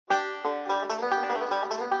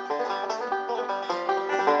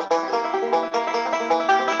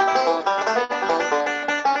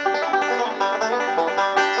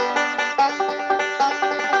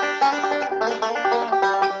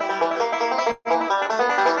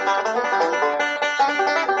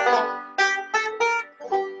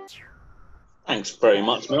very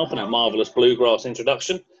much, Mel, for that marvellous bluegrass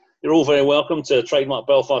introduction. You're all very welcome to Trademark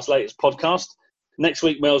Belfast's latest podcast. Next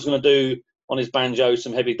week, Mel's going to do, on his banjo,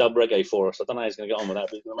 some heavy dub reggae for us. I don't know how he's going to get on with that,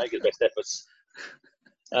 but he's going to make his best efforts.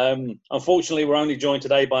 Unfortunately, we're only joined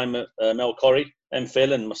today by Mel Corrie,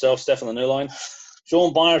 Phil, and myself, Stefan the Newline.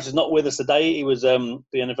 Sean Byers is not with us today. He was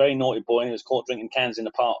being a very naughty boy. He was caught drinking cans in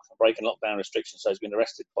the park, breaking lockdown restrictions, so he's been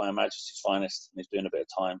arrested by Her Majesty's finest, and he's doing a bit of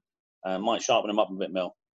time. Might sharpen him up a bit,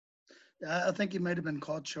 Mel. I think he might have been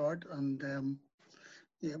caught short, and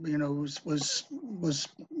was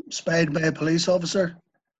spied by a police officer.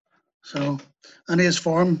 So, and he has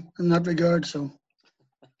form in that regard. So,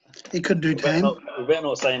 he could do time. We better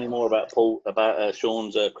not say any more about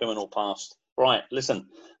Sean's criminal past. Right, listen.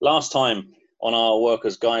 Last time on our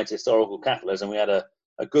Workers' Guide to Historical Capitalism, we had a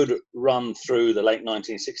good run through the late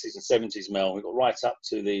 1960s and 70s, Mel. We got right up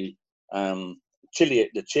to the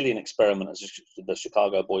Chilean experiment, as the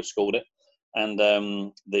Chicago boys called it, and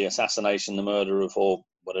the assassination, the murder of, or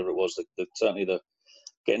whatever it was, certainly the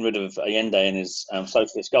getting rid of Allende and his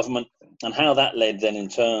socialist government, and how that led then in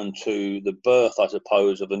turn to the birth, I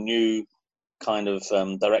suppose, of a new kind of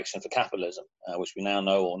direction for capitalism, which we now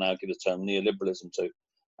know, or now give the term neoliberalism to,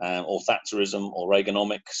 or Thatcherism, or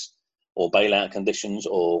Reaganomics, or bailout conditions,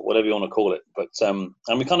 or whatever you want to call it. But and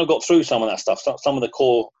we kind of got through some of that stuff, some of the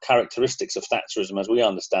core characteristics of Thatcherism as we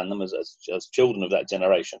understand them as children of that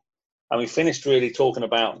generation. And we finished really talking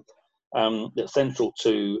about that central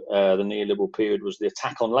to the neoliberal period was the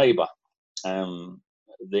attack on labour.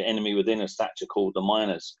 The enemy within, as Thatcher called the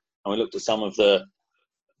miners. And we looked at some of the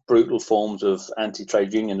brutal forms of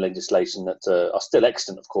anti-trade union legislation that are still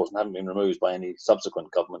extant, of course, and haven't been removed by any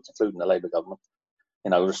subsequent governments, including the Labour government.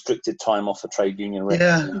 Restricted time off for trade union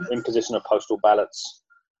reps, imposition of postal ballots.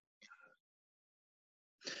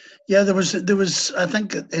 Yeah, there was. I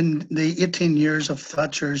think in the 18 years of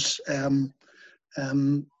Thatcher's, the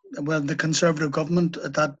Conservative government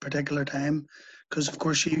at that particular time, because of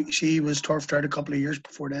course she was turfed out a couple of years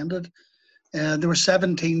before it ended. There were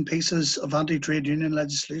 17 pieces of anti-trade union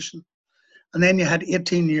legislation, and then you had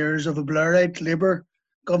 18 years of a Blairite Labour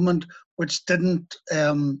government, which didn't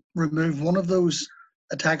remove one of those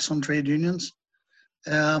attacks on trade unions.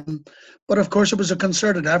 But of course, it was a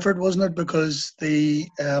concerted effort, wasn't it? Because the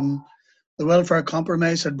welfare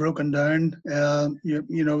compromise had broken down.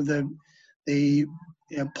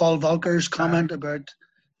 Paul Volcker's comment about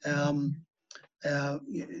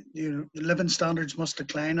living standards must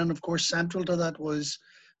decline, and of course, central to that was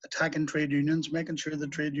attacking trade unions, making sure the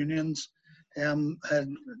trade unions had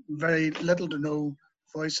very little to no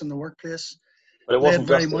voice in the workplace.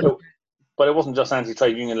 But it wasn't just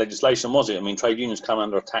anti-trade union legislation, was it? I mean, trade unions come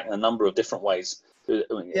under attack in a number of different ways. And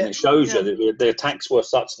it shows you that the attacks were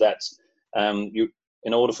such that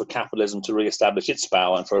in order for capitalism to re-establish its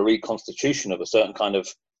power and for a reconstitution of a certain kind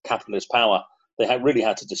of capitalist power, they really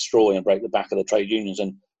had to destroy and break the back of the trade unions.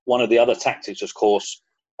 And one of the other tactics, of course,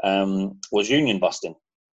 was union busting.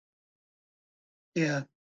 Yeah.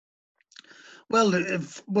 Well,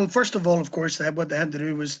 first of all, of course, what they had to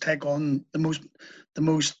do was take on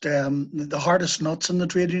the hardest nuts in the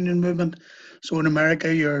trade union movement. So in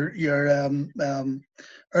America, your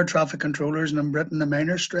air traffic controllers, and in Britain, the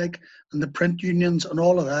miners' strike, and the print unions, and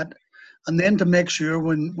all of that. And then to make sure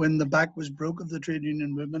when the back was broke of the trade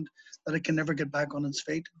union movement, that it can never get back on its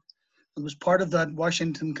feet. It was part of that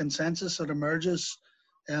Washington consensus that emerges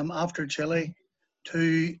after Chile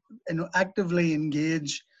to actively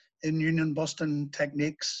engage in union busting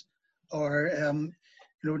techniques, or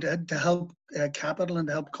to help capital and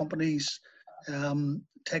to help companies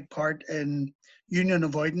take part in union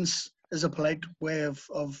avoidance, is a polite way of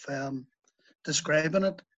describing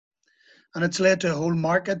it. And it's led to a whole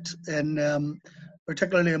market, in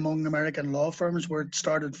particularly among American law firms, where it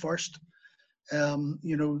started first.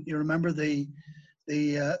 You remember the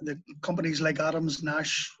companies like Adams,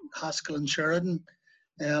 Nash, Haskell, and Sheridan,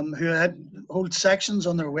 who had whole sections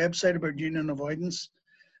on their website about union avoidance.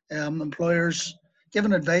 Employers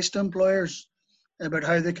giving advice to employers about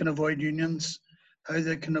how they can avoid unions, how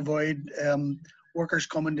they can avoid workers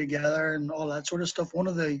coming together, and all that sort of stuff. One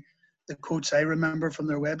of the quotes I remember from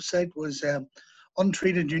their website was,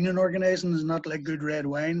 untreated union organising is not like good red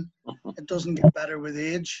wine. It doesn't get better with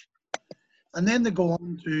age. And then they go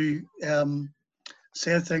on to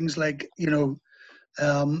say things like, the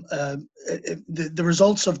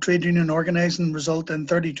results of trade union organising result in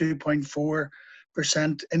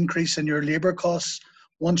 32.4% increase in your labour costs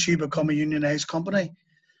once you become a unionised company.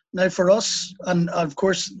 Now for us, and of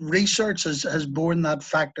course research has borne that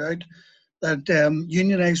fact out, that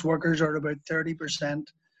unionised workers are about 30%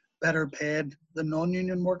 better paid than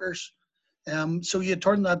non-union workers. So you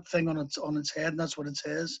turn that thing on its head, and that's what it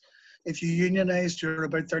says. If you unionized, you're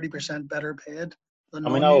about 30% better paid than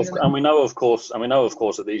non-union. And we know, of course,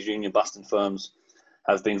 that these union busting firms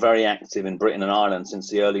have been very active in Britain and Ireland since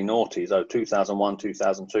the early noughties, 2001,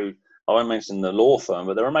 2002. I won't mention the law firm,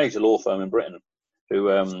 but they're a major law firm in Britain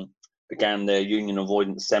who began their union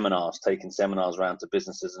avoidance seminars, taking seminars around to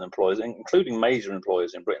businesses and employers, including major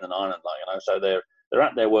employers in Britain and Ireland. So they're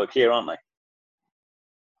at their work here, aren't they?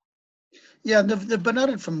 Yeah, they've been at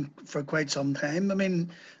it for quite some time. I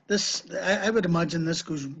mean, I would imagine this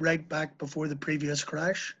goes right back before the previous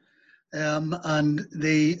crash. And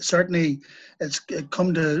it's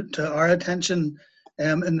come to our attention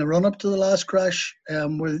in the run up to the last crash,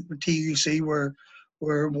 where the TUC were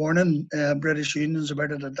warning British unions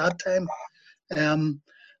about it at that time.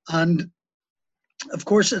 And of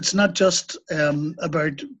course, it's not just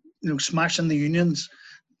about smashing the unions.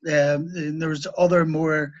 There's other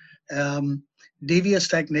more devious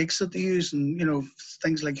techniques that they use, and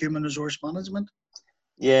things like human resource management.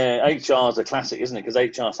 Yeah, HR is a classic, isn't it? Because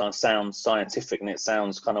HR sounds scientific and it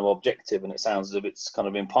sounds kind of objective and it sounds as if it's kind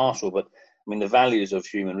of impartial. But I mean, the values of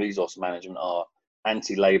human resource management are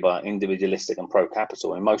anti-labor, individualistic, and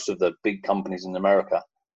pro-capital. And most of the big companies in America,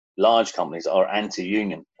 large companies, are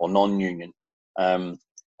anti-union or non-union. And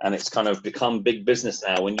it's kind of become big business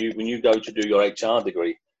now. When you go to do your HR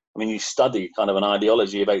degree, I mean, you study kind of an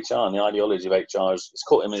ideology of HR, and the ideology of HR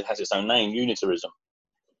it has its own name, unitarism.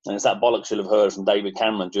 And it's that bollocks you'll have heard from David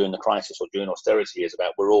Cameron during the crisis or during austerity years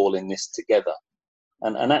about we're all in this together.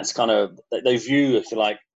 And that's kind of, they view, if you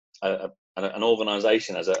like, an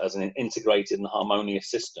organisation as an integrated and harmonious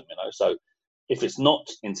system, So if it's not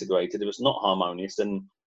integrated, if it's not harmonious, then,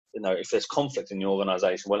 if there's conflict in the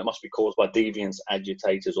organisation, well, it must be caused by deviants,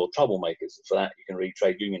 agitators or troublemakers. For that, you can read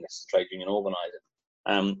trade unionists and trade union organising.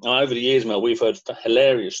 Over the years, Mel, we've heard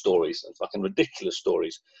hilarious stories, fucking ridiculous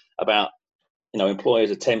stories about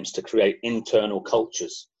employers' attempts to create internal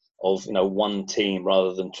cultures of, one team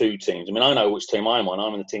rather than two teams. I mean, I know which team I'm on.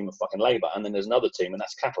 I'm in the team of fucking Labour, and then there's another team, and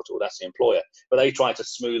that's Capital. That's the employer. But they try to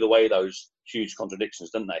smooth away those huge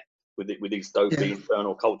contradictions, don't they? With these dopey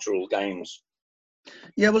internal cultural games.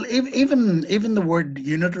 Yeah, well, even the word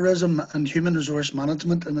unitarism and human resource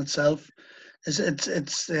management in itself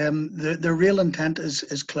the real intent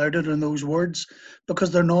is clouded in those words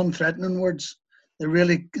because they're non-threatening words. They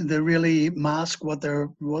really mask what they're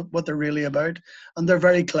really about, and they're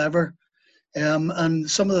very clever. And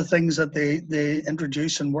some of the things that they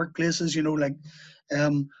introduce in workplaces, like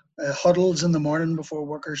huddles in the morning before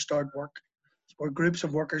workers start work, where groups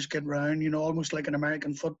of workers get round, almost like an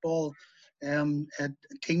American football,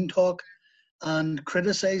 team talk, and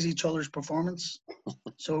criticize each other's performance.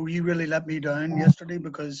 So you really let me down yesterday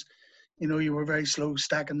because, you were very slow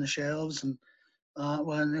stacking the shelves, and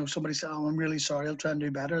somebody said, "Oh, I'm really sorry. I'll try and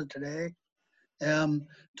do better today." To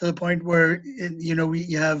the point where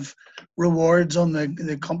you have rewards on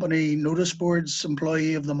the company notice boards,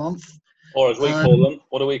 employee of the month, or as we call them.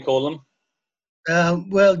 What do we call them?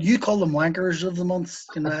 Well, you call them wankers of the month.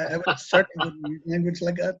 I would certainly wouldn't use language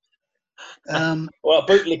like that. Well,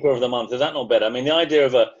 bootlicker of the month, is that not better? I mean, the idea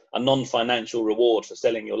of a non-financial reward for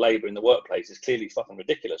selling your labour in the workplace is clearly fucking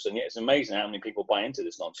ridiculous, and yet it's amazing how many people buy into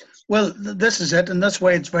this nonsense. Well, this is it, and that's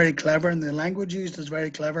why it's very clever, and the language used is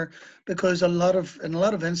very clever, because in a lot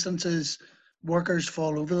of instances, workers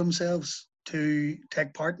fall over themselves to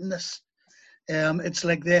take part in this. It's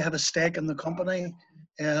like they have a stake in the company,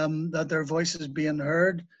 that their voice is being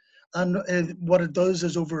heard, and what it does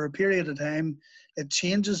is over a period of time, it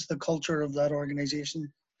changes the culture of that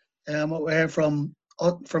organisation, away from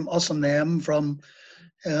us and them, from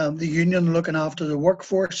the union looking after the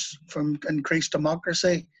workforce, from increased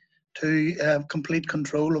democracy to complete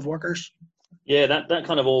control of workers. Yeah, that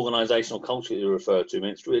kind of organisational culture you refer to, I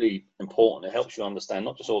mean, it's really important. It helps you understand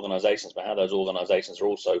not just organisations, but how those organisations are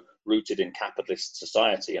also rooted in capitalist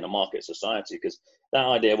society and a market society, because that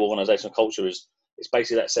idea of organisational culture is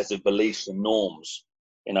basically that set of beliefs and norms,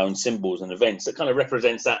 and symbols and events that kind of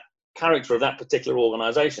represents that character of that particular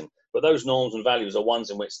organisation. But those norms and values are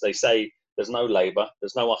ones in which they say there's no labour,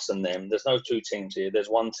 there's no us and them, there's no two teams here, there's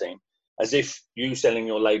one team, as if you selling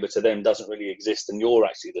your labour to them doesn't really exist and you're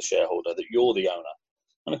actually the shareholder, that you're the owner.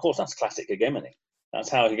 And of course, that's classic hegemony. That's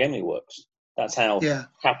how hegemony works. That's how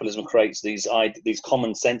capitalism creates these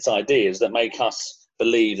common sense ideas that make us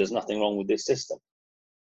believe there's nothing wrong with this system.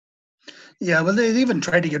 Yeah, well, they even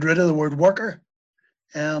tried to get rid of the word worker.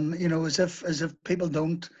 As if people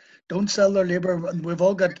don't sell their labour. We've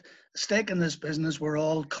all got a stake in this business. We're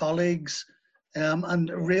all colleagues, and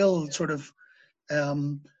a real sort of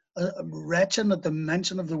retching at the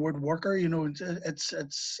mention of the word worker. You know,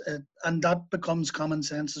 and that becomes common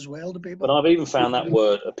sense as well to But people. I've even found that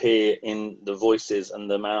word appear in the voices and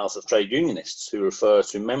the mouths of trade unionists who refer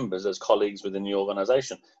to members as colleagues within the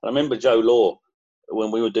organisation. And I remember Joe Law,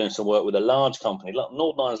 when we were doing some work with a large company,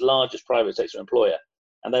 Northern Ireland's largest private sector employer,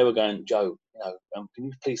 and they were going, Joe, can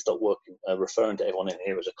you please stop referring to everyone in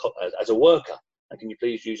here as a worker? And can you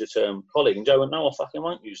please use the term colleague? And Joe went, no, I fucking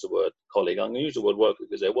won't use the word colleague. I'm going to use the word worker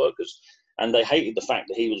because they're workers. And they hated the fact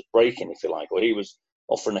that he was breaking, if you like, or he was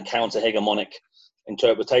offering a counter-hegemonic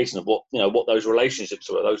interpretation of what those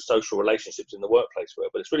relationships were, those social relationships in the workplace were.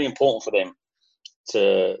 But it's really important for them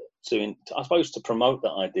to I suppose, to promote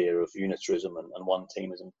that idea of unitarism and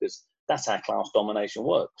one-teamism, because that's how class domination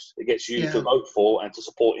works. It gets you to vote for and to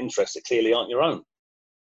support interests that clearly aren't your own.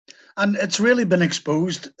 And it's really been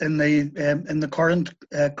exposed in the current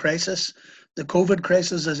crisis. The COVID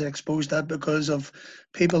crisis has exposed that because of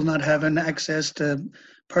people not having access to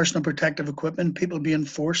personal protective equipment, people being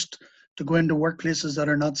forced to go into workplaces that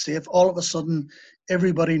are not safe. All of a sudden,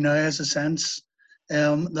 everybody now has a sense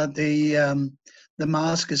that the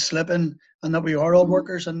mask is slipping and that we are all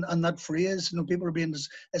workers, and that phrase, people are being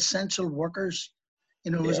essential workers,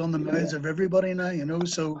 is on the mouths of everybody now,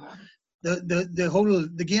 so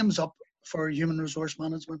the game's up for human resource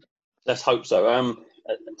management. Let's hope so.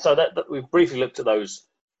 So that we've briefly looked at those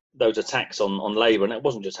attacks on labour, and it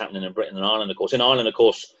wasn't just happening in Britain and Ireland, of course. In Ireland, of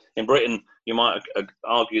course, in Britain, you might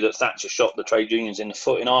argue that Thatcher shot the trade unions in the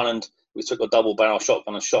foot. In Ireland, we took a double-barrel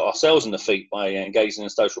shotgun and shot ourselves in the feet by engaging in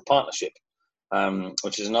social partnership,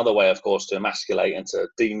 which is another way, of course, to emasculate and to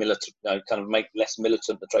kind of make less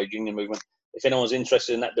militant the trade union movement. If anyone's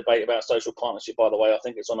interested in that debate about social partnership, by the way, I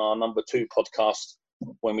think it's on our number 2 podcast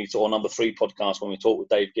or number 3 podcast when we talked with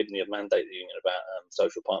Dave Gibney of Mandate the Union about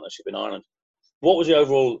social partnership in Ireland. What was the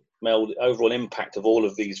overall impact of all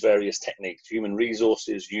of these various techniques, human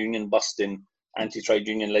resources, union busting, anti-trade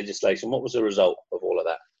union legislation? What was the result of all of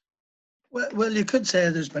that? Well, you could say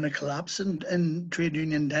there's been a collapse in trade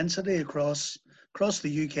union density across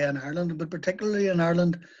the UK and Ireland, but particularly in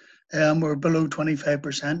Ireland, we're below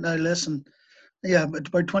 25% now. But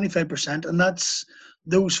about 25%, and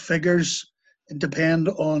those figures depend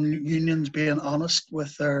on unions being honest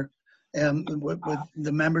with their with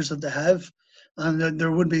the members that they have, and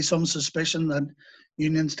there would be some suspicion that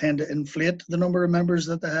unions tend to inflate the number of members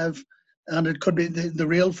that they have, and it could be the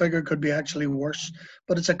real figure could be actually worse.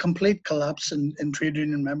 But it's a complete collapse in trade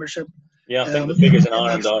union membership. Yeah, I think the figures in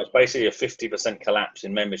Ireland are it's basically a 50% collapse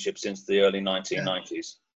in membership since the early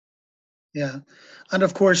 1990s. Yeah, and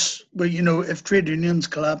of course, if trade unions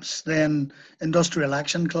collapse, then industrial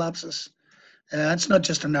action collapses. It's not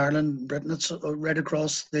just in Ireland, Britain, it's right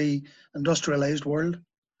across the industrialised world.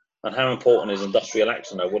 And how important is industrial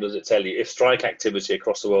action, though? What does it tell you? If strike activity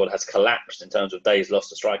across the world has collapsed in terms of days lost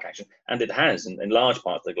to strike action, and it has in large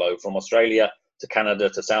parts of the globe, from Australia to Canada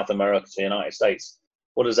to South America to the United States,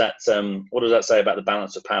 what does that say about the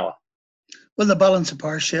balance of power? Well, the balance of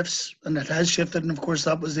power shifts, and it has shifted, and of course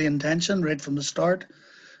that was the intention right from the start.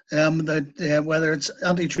 That whether it's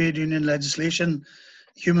anti-trade union legislation,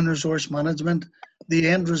 human resource management, the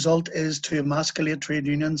end result is to emasculate trade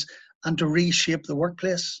unions and to reshape the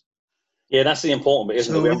workplace. Yeah, that's the important bit,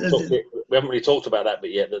 isn't it? We haven't really talked about that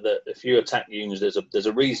bit yet. That if you attack unions, there's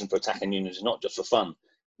a reason for attacking unions. It's not just for fun.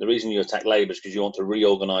 The reason you attack labour is because you want to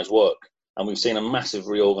reorganise work. And we've seen a massive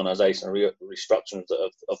reorganisation, restructuring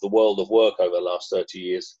of the world of work over the last 30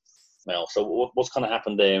 years, Mel. So what's kind of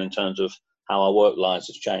happened there in terms of how our work lives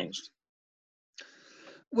have changed?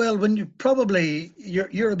 Well, when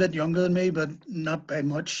you're a bit younger than me, but not by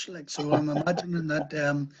much. So I'm imagining that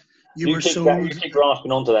you keep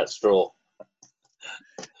grasping onto that straw.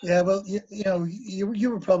 Yeah, well, you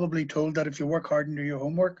were probably told that if you work hard and do your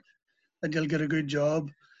homework, that you'll get a good job,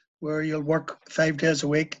 where you'll work 5 days a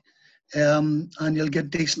week, and you'll get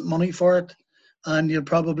decent money for it, and it'll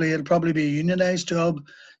probably be a unionised job.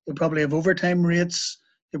 You'll probably have overtime rates.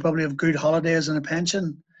 You'll probably have good holidays and a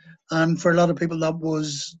pension. And for a lot of people, that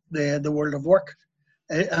was the world of work,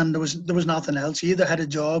 and there was nothing else. You either had a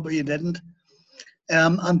job or you didn't.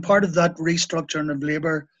 And part of that restructuring of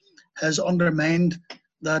labour has undermined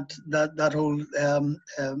that whole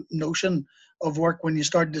notion of work. When you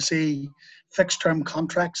started to see fixed term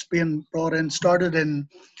contracts being brought in, started in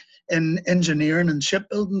engineering and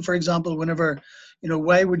shipbuilding, for example. Whenever,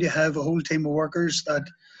 why would you have a whole team of workers that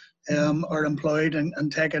are employed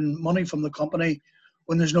and taking money from the company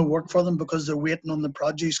when there's no work for them because they're waiting on the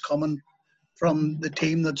produce coming from the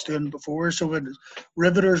team that's doing it before? So with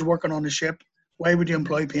riveters working on a ship, why would you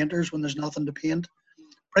employ painters when there's nothing to paint?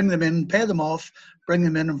 Bring them in, pay them off, bring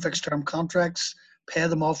them in fixed term contracts, pay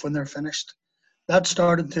them off when they're finished. That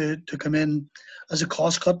started to come in as a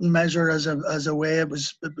cost-cutting measure, as a way. It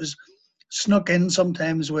was snuck in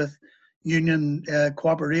sometimes with union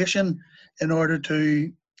cooperation in order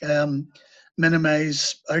to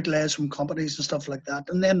minimise outlays from companies and stuff like that.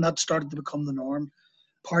 And then that started to become the norm.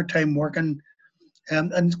 Part-time working,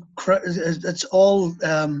 and it's all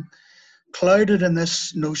clouded in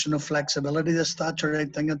this notion of flexibility, this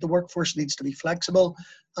Thatcherite thing, that the workforce needs to be flexible.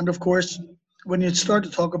 And of course, when you start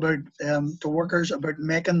to talk about the workers, about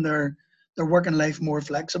making their working life more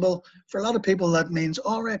flexible, for a lot of people that means,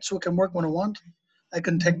 all right, so I can work when I want. I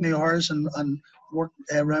can take my hours and work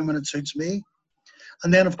around when it suits me.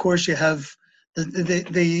 And then, of course, you have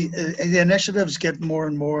the initiatives get more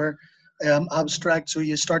and more abstract. So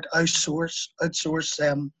you start to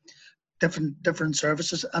outsource different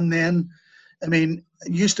services. And then, I mean,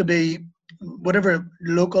 it used to be whatever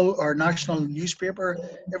local or national newspaper,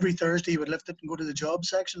 every Thursday you would lift it and go to the job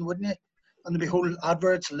section, wouldn't you? And there'd be whole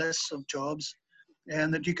adverts, lists of jobs,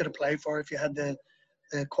 and that you could apply for if you had the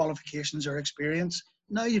qualifications or experience.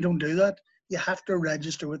 Now you don't do that. You have to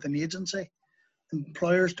register with an agency.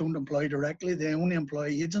 Employers don't employ directly. They only employ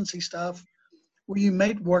agency staff, where you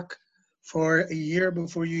might work for a year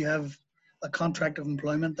before you have a contract of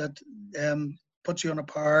employment that puts you on a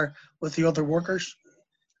par with the other workers.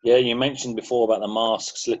 Yeah, you mentioned before about the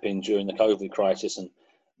mask slipping during the COVID crisis, and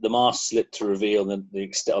the mask slipped to reveal the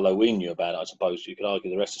extent, although we knew about it, I suppose you could argue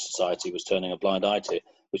the rest of society was turning a blind eye to,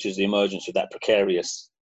 which is the emergence of that precarious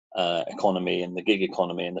economy and the gig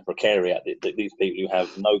economy and the precariat, these people who have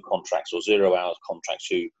no contracts or 0 hours contracts,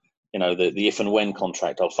 who, you know, the if and when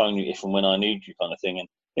contract, I'll phone you if and when I need you kind of thing. And,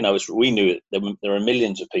 you know, we knew it, there are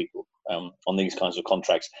millions of people on these kinds of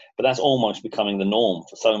contracts, but that's almost becoming the norm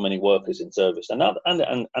for so many workers in service and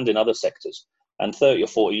in other sectors. And 30 or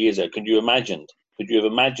 40 years ago, could you have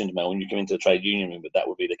imagined, Mel, when you came into the trade union, that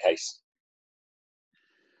would be the case?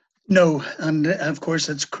 No, and of course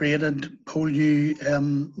it's created a whole new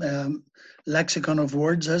lexicon of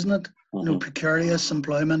words, isn't it? Mm-hmm. You know, precarious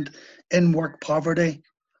employment, in-work poverty,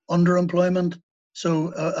 underemployment. So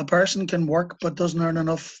a person can work but doesn't earn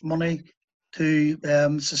enough money to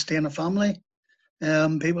sustain a family.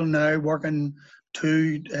 People now working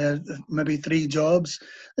 2, maybe 3 jobs.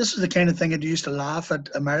 This is the kind of thing that you used to laugh at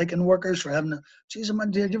American workers for having. Geez,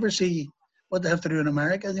 did you ever see what they have to do in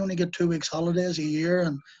America? They only get 2 weeks holidays a year,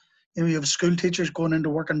 and you know, you have school teachers going into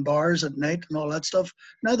work in bars at night and all that stuff.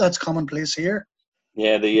 Now that's commonplace here.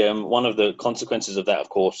 Yeah, the one of the consequences of that, of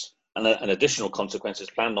course, and additional consequences,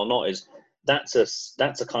 planned or not, is that's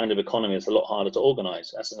a kind of economy that's a lot harder to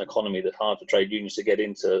organise. That's an economy that's hard for trade unions to get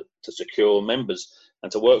into, to secure members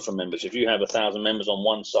and to work for members. If you have 1,000 members on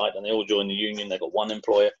one site and they all join the union, they've got one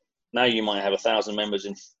employer. Now you might have 1,000 members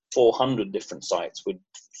in 400 different sites with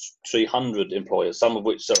 300 employers, some of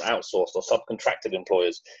which are outsourced or subcontracted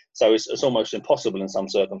employers. So it's almost impossible in some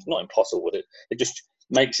circumstances. Not impossible, but it just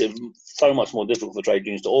makes it so much more difficult for trade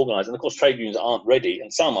unions to organise. And of course, trade unions aren't ready,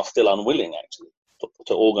 and some are still unwilling, actually,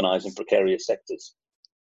 to organise in precarious sectors.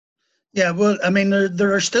 Yeah, well, I mean,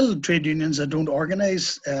 there are still trade unions that don't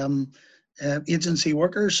organise agency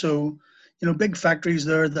workers. So, you know, big factories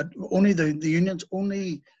there that only the unions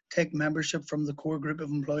only take membership from the core group of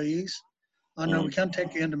employees. And we can't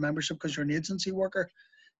take you into membership because you're an agency worker.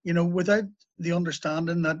 You know, without the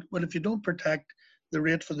understanding that, well, if you don't protect the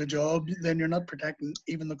rate for the job, then you're not protecting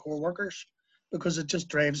even the core workers, because it just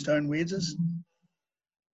drives down wages.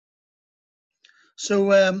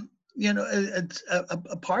 So, you know, it's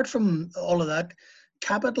apart from all of that,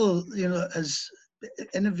 capital, you know,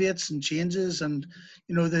 innovates and changes, and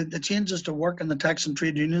you know, the changes to work and the tax and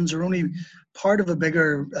trade unions are only part of a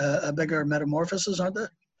bigger metamorphosis, aren't they?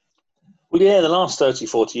 Well, yeah, the last 30,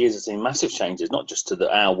 40 years has seen massive changes, not just to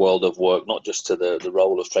our world of work, not just to the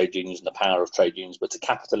role of trade unions and the power of trade unions, but to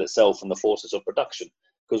capital itself and the forces of production.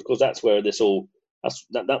 Because that's where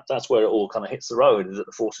that's where it all kind of hits the road, is at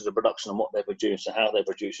the forces of production and what they produce and how they're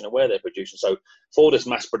producing and where they're producing. So for this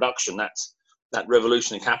mass production, that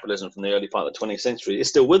revolution in capitalism from the early part of the 20th century is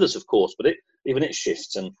still with us, of course, but it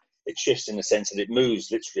shifts, and it shifts in the sense that it moves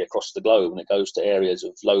literally across the globe, and it goes to areas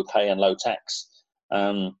of low pay and low tax.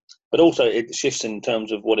 But also it shifts in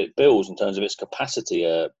terms of what it builds, in terms of its capacity,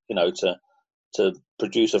 you know, to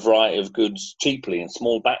produce a variety of goods cheaply in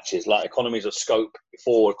small batches, like economies of scope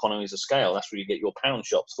before economies of scale. That's where you get your pound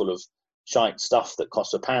shops full of shite stuff that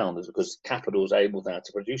costs £1, is because capital is able now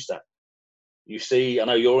to produce that. You see, I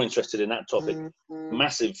know you're interested in that topic,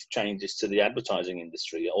 massive changes to the advertising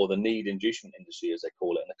industry, or the need inducement industry, as they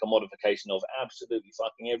call it, and the commodification of absolutely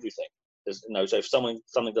fucking everything. There's, you know, so if something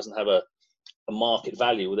doesn't have a market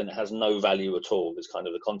value, well, then it has no value at all, is kind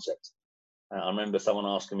of the concept. I remember someone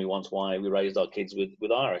asking me once why we raised our kids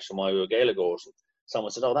with Irish and why we were Gaeligor. Or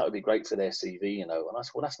someone said, "Oh, that would be great for their CV," you know. And I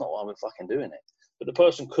said, "Well, that's not why we're fucking doing it." But the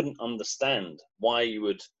person couldn't understand why you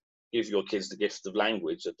would give your kids the gift of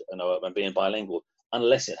language, you know, and being bilingual,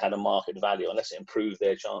 unless it had a market value, unless it improved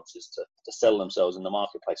their chances to sell themselves in the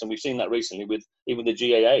marketplace. And we've seen that recently with even the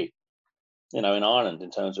GAA, you know, in Ireland,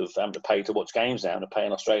 in terms of having to pay to watch games now, and to pay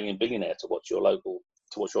an Australian billionaire to watch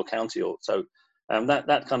your county. Or so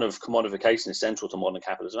that kind of commodification is central to modern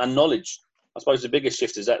capitalism. And knowledge, I suppose the biggest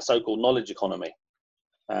shift is that so-called knowledge economy.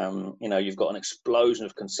 You know, you've got an explosion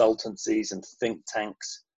of consultancies and think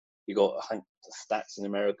tanks. You've got, I think the stats in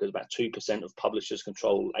America is about 2% of publishers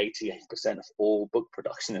control 88% of all book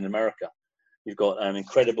production in America. You've got an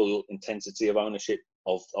incredible intensity of ownership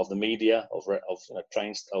of the media, of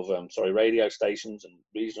radio stations and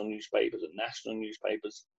regional newspapers and national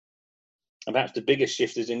newspapers. And perhaps the biggest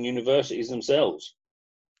shift is in universities themselves,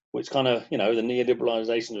 which kind of, you know, the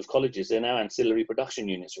neoliberalization of colleges, they're now ancillary production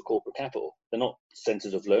units for corporate capital. They're not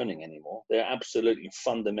centers of learning anymore. They're absolutely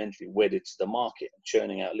fundamentally wedded to the market and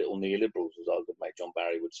churning out little neoliberals, as our good mate John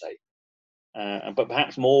Barry would say. But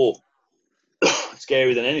perhaps more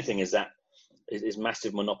scary than anything is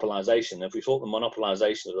massive monopolization. If we thought the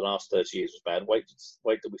monopolization of the last 30 years was bad, wait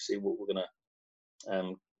till we see what we're going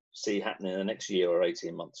to see happening in the next year or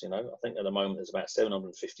 18 months. You know, I think at the moment there's about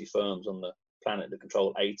 750 firms on the planet that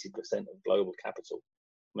control 80% of global capital.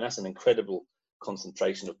 I mean, that's an incredible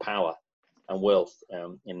concentration of power and wealth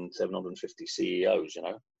in 750 CEOs, you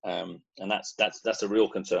know, and that's a real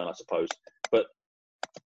concern, I suppose. But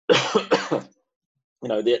you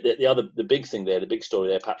know, the big thing there, the big story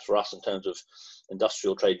there, perhaps for us in terms of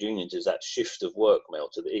industrial trade unions, is that shift of work, Mel,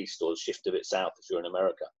 to the east, or the shift of it south if you're in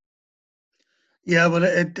America. Yeah, well,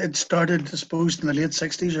 it started, I suppose, in the late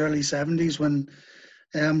 60s, early 70s, when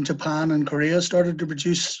Japan and Korea started to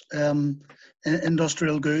produce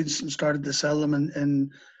industrial goods and started to sell them in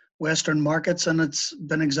Western markets, and it's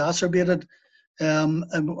been exacerbated.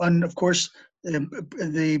 And of course,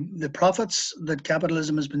 the profits that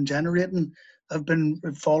capitalism has been generating have been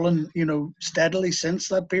fallen, you know, steadily since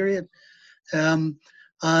that period.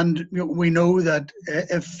 And you know, we know that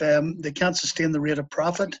if they can't sustain the rate of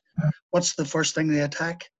profit, what's the first thing they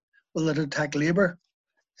attack? Well, they attack labour.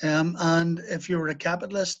 And if you're a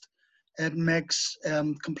capitalist, it makes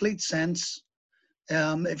complete sense.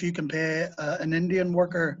 If you can pay an Indian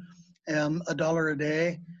worker $1 a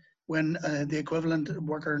day when the equivalent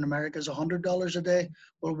worker in America is $100 a day,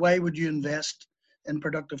 well, why would you invest in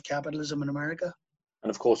productive capitalism in America? And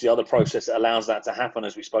of course, the other process that allows that to happen,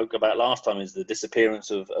 as we spoke about last time, is the disappearance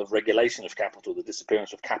of regulation of capital, the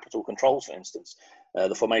disappearance of capital controls, for instance,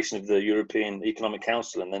 the formation of the European Economic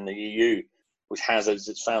Council and then the EU, which has as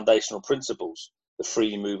its foundational principles the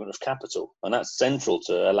free movement of capital. And that's central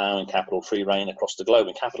to allowing capital free reign across the globe.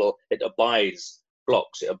 And capital, it abides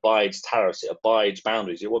blocks, it abides tariffs, it abides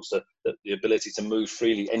boundaries. It wants the ability to move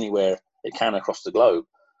freely anywhere it can across the globe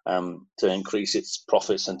to increase its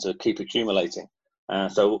profits and to keep accumulating.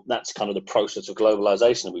 So that's kind of the process of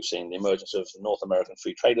globalization that we've seen, the emergence of the North American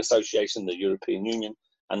Free Trade Association, the European Union,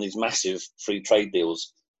 and these massive free trade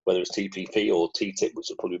deals, whether it's TPP or TTIP, which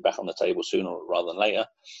will probably be back on the table sooner rather than later,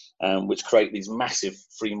 which create these massive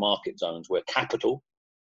free market zones where capital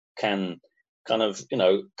can kind of, you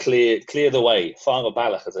know, clear the way, Fara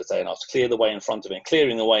Balach, as they say in us, clear the way in front of it. And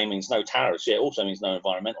clearing the way means no tariffs. Yeah, it also means no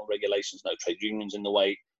environmental regulations, no trade unions in the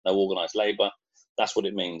way, no organized labor. That's what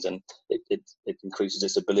it means, and it increases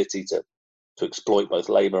its ability to exploit both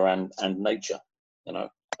labor and nature, you know.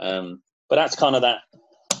 But that's kind of that.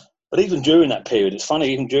 But even during that period, it's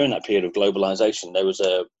funny. Even during that period of globalization,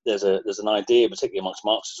 there's an idea, particularly amongst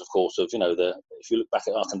Marxists, of course, of, you know, if you look back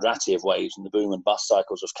at our Kondratiev waves and the boom and bust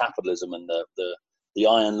cycles of capitalism and the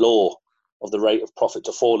iron law of the rate of profit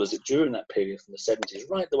to fall, as it during that period from the 70s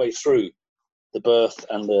right the way through the birth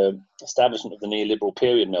and the establishment of the neoliberal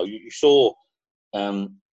period. Now you saw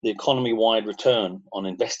the economy-wide return on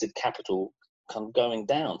invested capital kind of going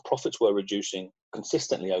down. Profits were reducing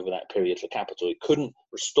consistently over that period for capital. It couldn't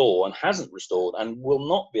restore and hasn't restored and will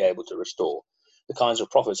not be able to restore the kinds of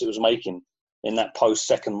profits it was making in that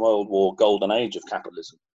post-Second World War golden age of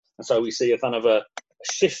capitalism. And so we see a kind of a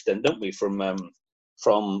shift then, don't we, from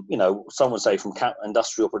you know, some would say from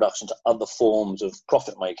industrial production to other forms of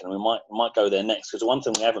profit making. And we might go there next, because the one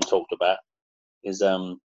thing we haven't talked about is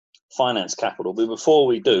finance capital. But before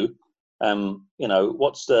we do, you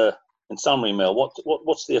know, in summary, Mel,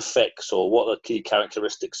 what's the effects, or what are the key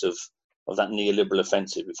characteristics of that neoliberal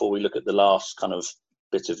offensive before we look at the last kind of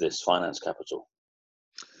bit of this finance capital?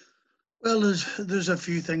 Well, there's a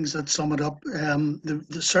few things that sum it up.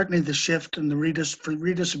 Certainly the shift and the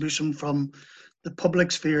redistribution from the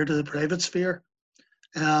public sphere to the private sphere,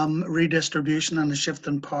 redistribution and a shift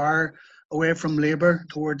in power away from labour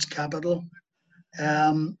towards capital,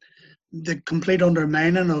 um, the complete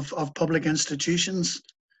undermining of public institutions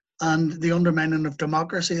and the undermining of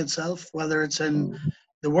democracy itself, whether it's in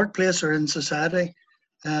the workplace or in society,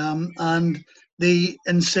 and the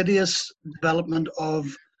insidious development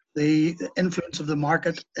of the influence of the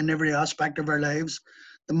market in every aspect of our lives.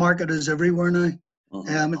 The market is everywhere now.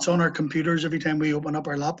 It's on our computers every time we open up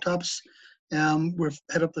our laptops. We're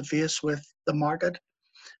hit up the face with the market,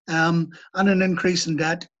 and an increase in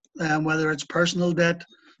debt, whether it's personal debt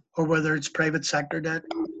or whether it's private sector debt.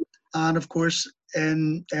 And of course,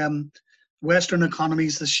 in Western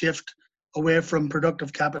economies, the shift away from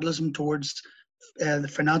productive capitalism towards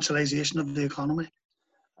the financialization of the economy.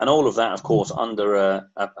 And all of that, of course, under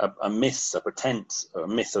a myth, a pretense, a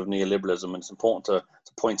myth of neoliberalism. And it's important to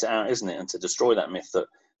point it out, isn't it? And to destroy that myth that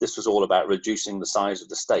this was all about reducing the size of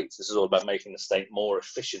the state. This is all about making the state more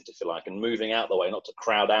efficient, if you like, and moving out the way, not to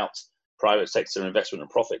crowd out private sector investment and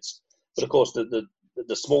profits. But of course, the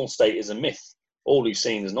small state is a myth. All you've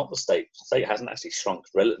seen is not the state. The state hasn't actually shrunk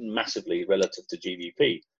massively relative to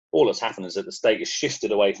GDP. All that's happened is that the state has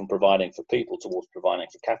shifted away from providing for people towards providing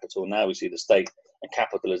for capital. Now we see the state and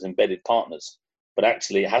capital as embedded partners. But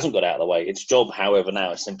actually, it hasn't got out of the way. Its job, however,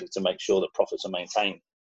 now is simply to make sure that profits are maintained.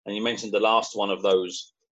 And you mentioned the last one of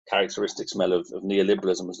those characteristics, Mel, of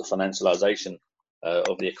neoliberalism was the financialization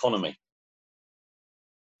of the economy.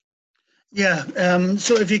 Yeah.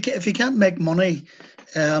 So if you can't make money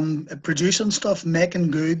producing stuff,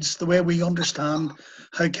 making goods, the way we understand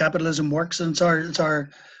how capitalism works, and it's our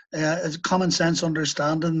common sense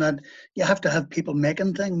understanding that you have to have people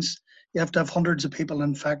making things. You have to have hundreds of people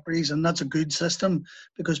in factories, and that's a good system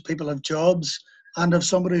because people have jobs, and if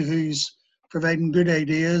somebody who's providing good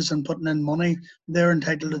ideas and putting in money, they're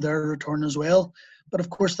entitled to their return as well. But of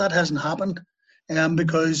course, that hasn't happened,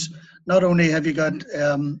 because not only have you got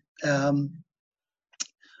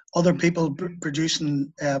other people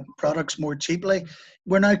producing products more cheaply,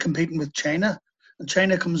 we're now competing with China. And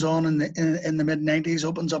China comes on in the mid 90s,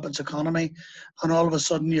 opens up its economy, and all of a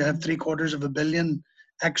sudden you have 750 million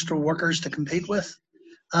extra workers to compete with.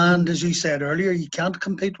 And as you said earlier, you can't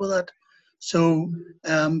compete with that. So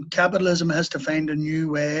capitalism has to find a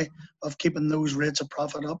new way of keeping those rates of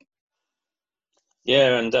profit up.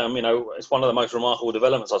 Yeah, and it's one of the most remarkable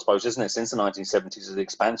developments, I suppose, isn't it, since the 1970s, is the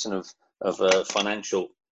expansion of financial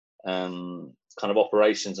kind of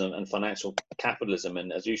operations and financial capitalism.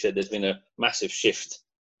 And as you said, there's been a massive shift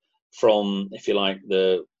from, if you like,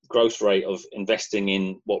 the growth rate of investing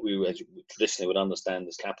in what we traditionally would understand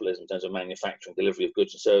as capitalism in terms of manufacturing, delivery of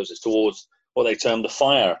goods and services, towards what they term the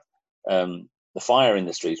FIRE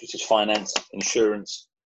industries, which is finance, insurance,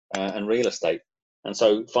 and real estate. And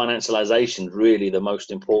so financialization is really the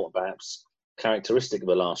most important, perhaps, characteristic of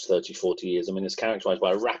the last 30, 40 years. I mean, it's characterized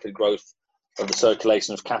by a rapid growth of the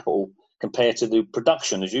circulation of capital compared to the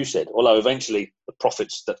production, as you said, although eventually the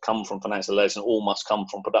profits that come from financialization all must come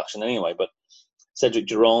from production anyway. But Cedric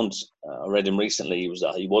Durand, I read him recently, he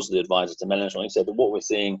was the advisor to Mellon, he said that what we're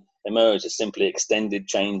seeing emerge is simply extended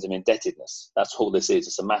chains of indebtedness. That's all this is.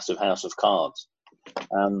 It's a massive house of cards.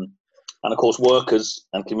 And of course, workers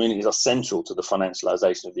and communities are central to the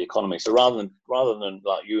financialization of the economy. So rather than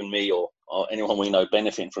like you and me or anyone we know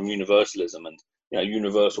benefiting from universalism and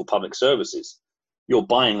universal public services, you're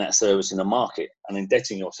buying that service in the market and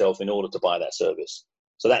indebting yourself in order to buy that service.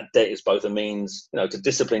 So that debt is both a means, to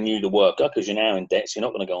discipline you, the worker, because you're now in debt, so you're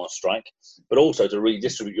not going to go on strike, but also to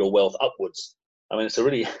redistribute your wealth upwards. I mean, it's a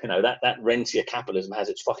really, that rentier capitalism has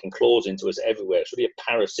its fucking claws into us everywhere. It's really a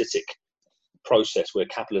parasitic process where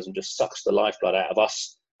capitalism just sucks the lifeblood out of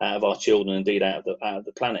us, out of our children, indeed out of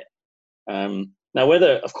the planet. Now,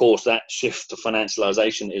 whether, of course, that shift to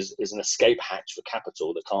financialization is an escape hatch for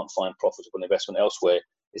capital that can't find profitable investment elsewhere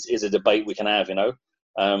is a debate we can have,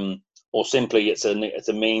 or simply it's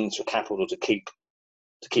a means for capital to keep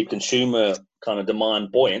consumer kind of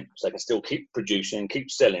demand buoyant, so they can still keep producing and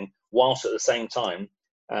keep selling, whilst at the same time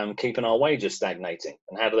keeping our wages stagnating.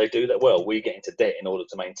 And how do they do that? Well, we get into debt in order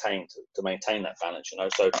to maintain that balance,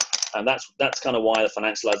 So, and that's kind of why the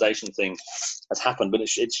financialization thing has happened. But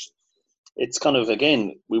it's kind of,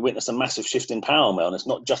 again, we witness a massive shift in power, Mel, and it's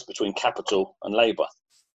not just between capital and labour.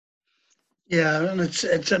 Yeah, and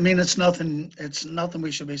it's nothing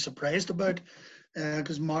we should be surprised about,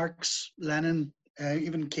 because Marx, Lenin,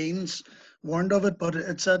 even Keynes warned of it. But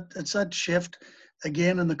it's that shift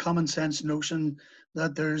again in the common sense notion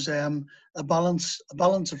that there's a balance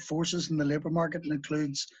of forces in the labour market, and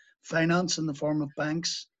includes finance in the form of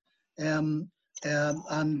banks, and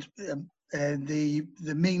the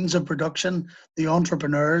means of production, the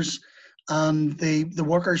entrepreneurs, and the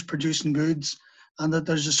workers producing goods, and that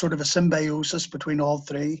there's a sort of a symbiosis between all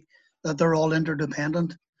three, that they're all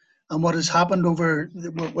interdependent. And what has happened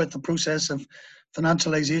with the process of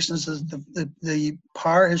financialization is that the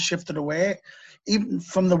power has shifted away, even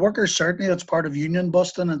from the workers. Certainly, it's part of union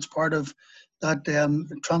busting. It's part of that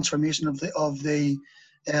transformation of the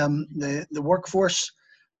workforce,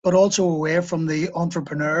 but also away from the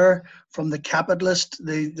entrepreneur, from the capitalist,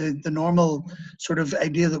 the normal sort of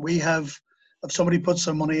idea that we have of somebody puts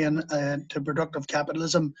their money in to productive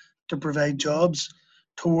capitalism to provide jobs,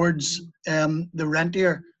 towards the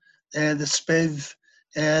rentier, the spiv,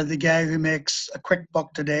 the guy who makes a quick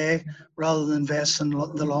buck today rather than invest in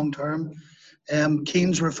the long term.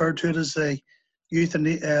 Keynes referred to it as the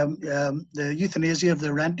euthanasia of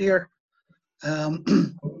the rentier.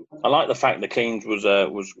 I like the fact that Keynes was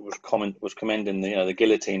commending the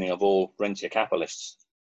guillotining of all rentier capitalists.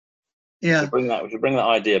 Yeah, we should bring that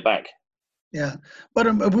idea back. Yeah,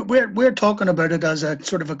 but we're talking about it as a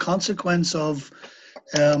sort of a consequence of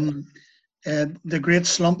the great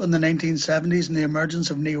slump in the 1970s and the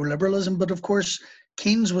emergence of neoliberalism. But of course,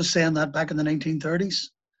 Keynes was saying that back in the 1930s,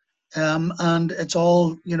 and it's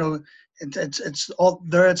all it's all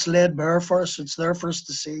there. It's laid bare for us. It's there for us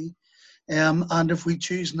to see, and if we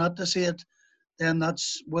choose not to see it, then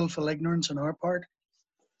that's willful ignorance on our part.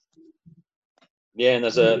 Yeah, and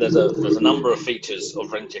there's a number of features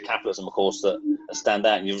of rentier capitalism, of course, that stand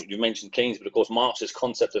out. You mentioned Keynes, but of course Marx's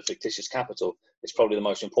concept of fictitious capital is probably the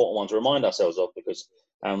most important one to remind ourselves of, because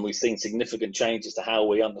we've seen significant changes to how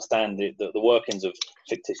we understand the workings of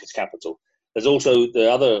fictitious capital. There's also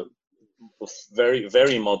the other very,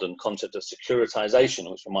 very modern concept of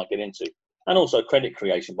securitization, which we might get into, and also credit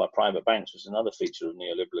creation by private banks, which is another feature of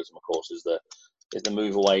neoliberalism, of course, is the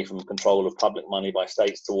move away from control of public money by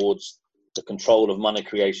states towards the control of money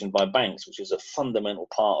creation by banks, which is a fundamental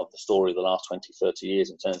part of the story of the last 20, 30 years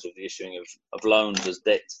in terms of the issuing of loans as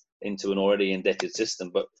debt into an already indebted system.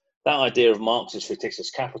 But that idea of Marx's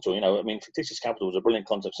fictitious capital, fictitious capital is a brilliant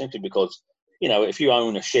concept simply because, if you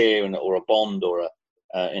own a share or a bond or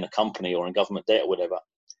in a company or in government debt or whatever,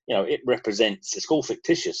 it's called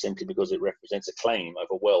fictitious simply because it represents a claim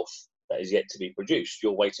over wealth that is yet to be produced.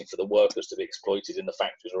 You're waiting for the workers to be exploited in the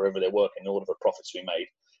factories or wherever they're working in order for profits to be made.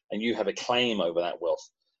 And you have a claim over that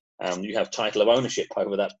wealth. You have title of ownership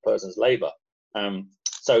over that person's labor.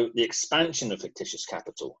 So the expansion of fictitious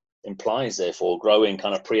capital implies, therefore, growing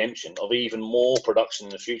kind of preemption of even more production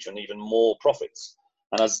in the future and even more profits.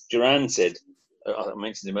 And as Durand said, I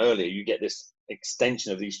mentioned him earlier, you get this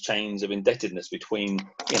extension of these chains of indebtedness between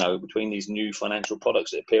these new financial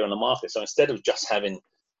products that appear on the market. So instead of just having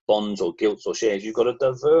bonds or gilts or shares, you've got a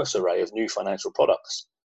diverse array of new financial products.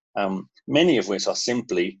 Many of which are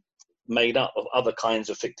simply made up of other kinds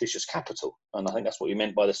of fictitious capital, and I think that's what you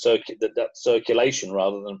meant by that circulation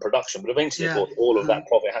rather than production. But eventually, of course, all of that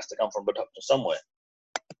profit has to come from production somewhere.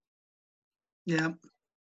 Yeah,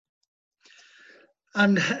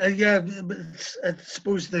 and I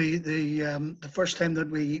suppose the first time that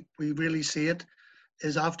we really see it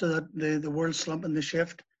is after the world slump and the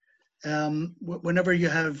shift. Whenever you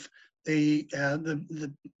have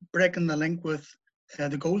the breaking the link with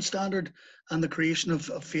the gold standard and the creation of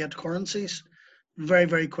fiat currencies, very,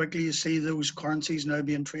 very quickly you see those currencies now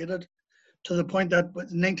being traded, to the point that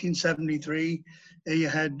in 1973 you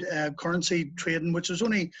had currency trading, which was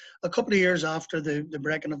only a couple of years after the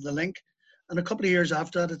breaking of the link, and a couple of years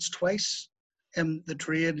after that it's twice the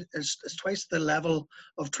trade is twice the level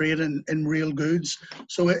of trade in real goods.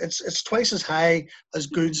 So it's twice as high as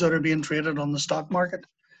goods that are being traded on the stock market.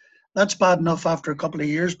 That's bad enough after a couple of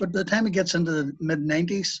years, but by the time it gets into the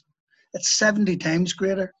mid-90s, it's 70 times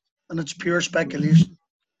greater, and it's pure speculation.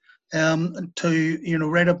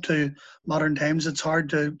 Right up to modern times, it's hard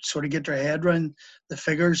to sort of get your head around the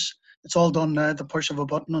figures. It's all done now at the push of a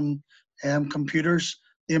button on computers.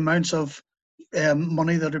 The amounts of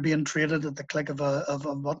money that are being traded at the click of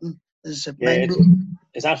a button is mind-blowing.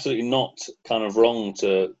 It's absolutely not kind of wrong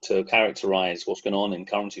to characterize what's going on in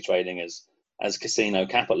currency trading as casino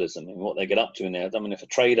capitalism and what they get up to in there. I mean, if a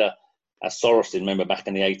trader, as Soros did, remember back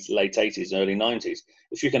in the late 80s and early 90s,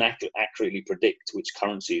 if you can accurately predict which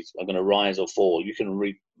currencies are going to rise or fall, you can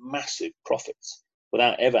reap massive profits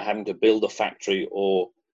without ever having to build a factory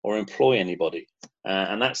or employ anybody.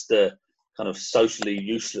 And that's the kind of socially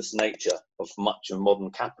useless nature of much of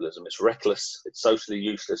modern capitalism. It's reckless, it's socially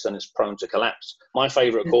useless, and it's prone to collapse. My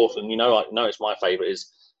favorite, of course, and I know it's my favorite,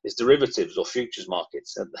 is derivatives or futures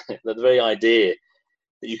markets. The very idea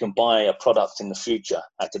that you can buy a product in the future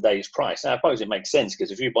at today's price. Now, I suppose it makes sense,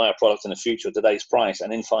 because if you buy a product in the future at today's price,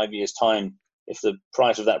 and in 5 years' time, if the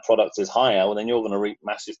price of that product is higher, well, then you're going to reap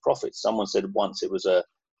massive profits. Someone said once, it was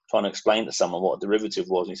trying to explain to someone what a derivative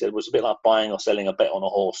was. And he said it was a bit like buying or selling a bet on a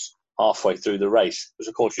horse halfway through the race, which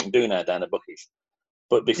of course you can do now down the bookies.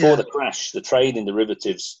 But before the crash, the trade in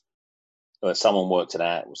derivatives, someone worked it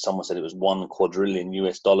out. Someone said it was $1 quadrillion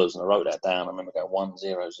US, and I wrote that down. I remember going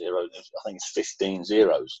 100. I think it's 15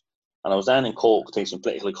 zeros. And I was down in Cork teaching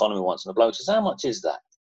political economy once, and the bloke says, "How much is that?"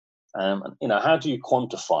 And, how do you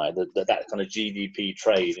quantify that kind of GDP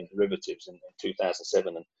trade in derivatives in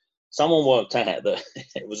 2007? And someone worked out that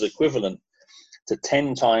it was equivalent to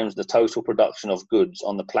 10 times the total production of goods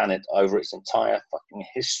on the planet over its entire fucking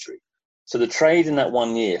history. So the trade in that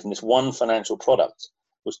 1 year from this one financial product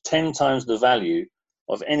was 10 times the value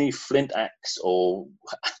of any flint axe or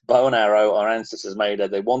bow and arrow our ancestors made as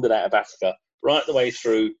they wandered out of Africa right the way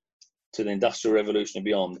through to the Industrial Revolution and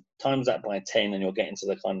beyond. Times that by 10 and you're getting to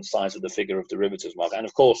the kind of size of the figure of derivatives market. And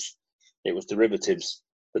of course, it was derivatives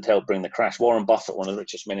that helped bring the crash. Warren Buffett, one of the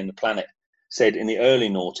richest men in the planet, said in the early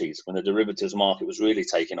noughties, when the derivatives market was really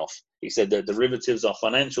taking off, he said that derivatives are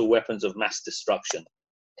financial weapons of mass destruction,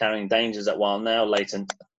 carrying dangers that, while now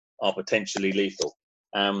latent, are potentially lethal.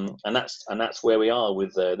 And that's where we are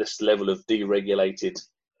with this level of deregulated,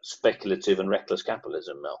 speculative and reckless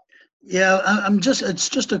capitalism, Mel. Yeah, it's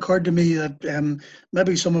just occurred to me that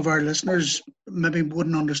maybe some of our listeners maybe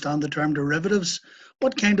wouldn't understand the term derivatives.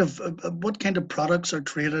 What kind of products are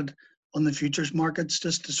traded on the futures markets,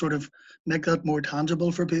 just to sort of make that more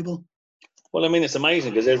tangible for people? Well, I mean, it's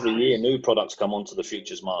amazing because every year new products come onto the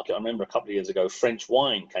futures market. I remember a couple of years ago, French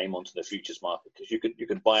wine came onto the futures market because you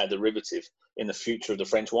could buy a derivative in the future of the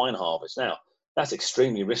French wine harvest. Now, that's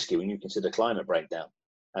extremely risky when you consider climate breakdown,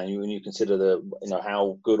 and when you consider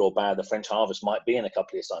how good or bad the French harvest might be in a couple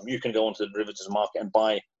of years' time. You can go onto the derivatives market and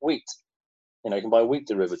buy wheat. You can buy wheat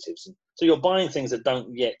derivatives. So you're buying things that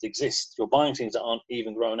don't yet exist. You're buying things that aren't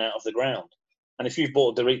even grown out of the ground. And if you've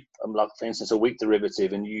bought like for instance a wheat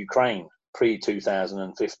derivative in Ukraine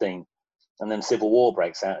pre-2015, and then civil war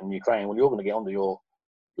breaks out in Ukraine, well, you're going to get onto your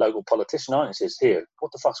local politician, aren't you? Says, "Here,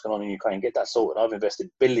 what the fuck's going on in Ukraine? Get that sorted. I've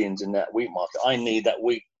invested billions in that wheat market. I need that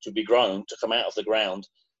wheat to be grown, to come out of the ground,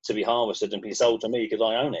 to be harvested and be sold to me because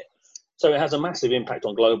I own it." So it has a massive impact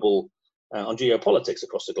on on geopolitics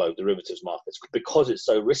across the globe, derivatives markets, because it's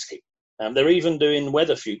so risky. They're even doing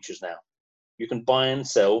weather futures now. You can buy and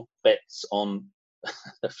sell bets on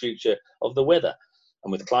the future of the weather.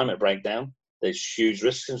 And with climate breakdown, there's huge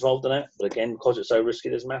risks involved in that. But again, because it's so risky,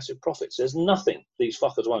 there's massive profits. There's nothing these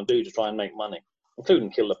fuckers won't do to try and make money,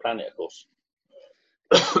 including kill the planet, of course.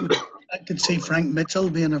 I could see Frank Mitchell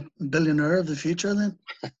being a billionaire of the future then.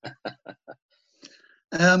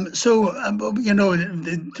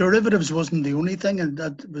 The derivatives wasn't the only thing, and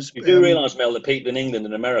that was. You do realise, Mel, that people in England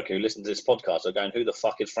and America who listen to this podcast are going, "Who the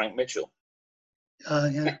fuck is Frank Mitchell?"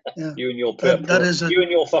 Yeah. You and your you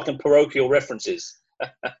and your fucking parochial references.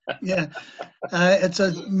 Yeah, it's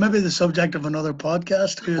maybe the subject of another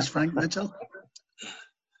podcast. Who is Frank Mitchell?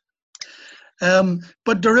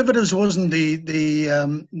 But derivatives wasn't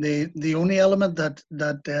the only element that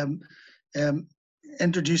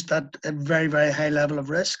introduced that very, very high level of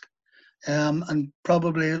risk, and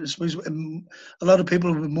probably a lot of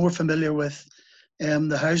people were more familiar with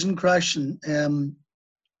the housing crash and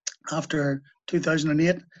after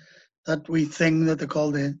 2008. That wee thing that they call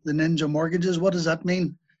the ninja mortgages. What does that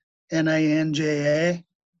mean? NINJA.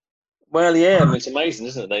 Well, yeah, I mean, it's amazing,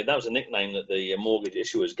 isn't it? That was a nickname that the mortgage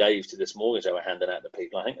issuers gave to this mortgage they were handing out to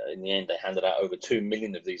people. I think in the end they handed out over 2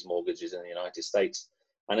 million of these mortgages in the United States.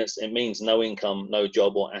 And it means no income, no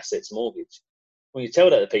job or assets mortgage. When you tell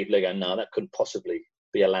that to people, they go, "No, that couldn't possibly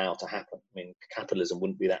be allowed to happen." I mean, capitalism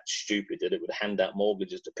wouldn't be that stupid that it would hand out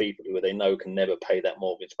mortgages to people who they know can never pay that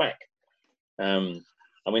mortgage back.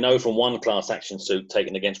 And we know from one class action suit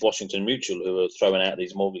taken against Washington Mutual, who were throwing out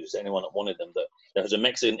these mortgages to anyone that wanted them, that there was a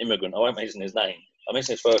Mexican immigrant. I won't mention his name. I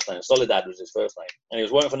mention his first name. Soledad was his first name. And he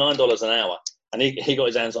was working for $9 an hour. And he got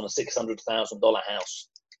his hands on a $600,000 house.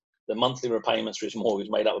 The monthly repayments for his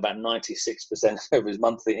mortgage made up about 96% of his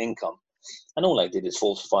monthly income. And all they did is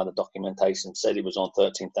falsify the documentation, said he was on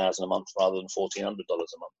 $13,000 a month rather than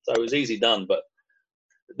 $1,400 a month. So it was easy done, but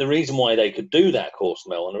the reason why they could do that, of course,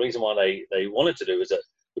 Mel, and the reason why they wanted to do is that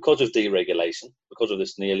because of deregulation, because of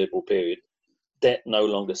this neoliberal period, debt no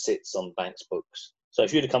longer sits on banks' books. So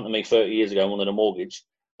if you'd have come to me 30 years ago and wanted a mortgage,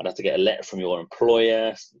 I'd have to get a letter from your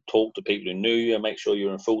employer, talk to people who knew you, make sure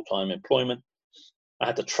you're in full-time employment. I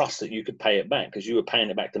had to trust that you could pay it back because you were paying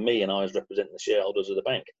it back to me and I was representing the shareholders of the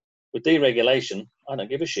bank. With deregulation, I don't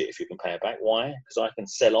give a shit if you can pay it back. Why? Because I can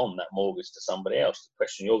sell on that mortgage to somebody else. The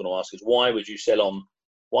question you're going to ask is, why would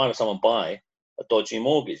someone buy a dodgy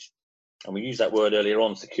mortgage? And we used that word earlier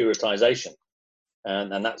on, securitization.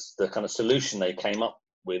 And that's the kind of solution they came up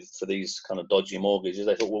with for these kind of dodgy mortgages.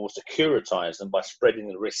 They thought, well, we'll securitize them by spreading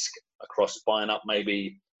the risk across, buying up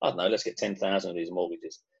maybe, I don't know, let's get 10,000 of these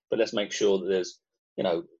mortgages, but let's make sure that there's,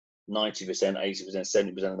 90%, 80%,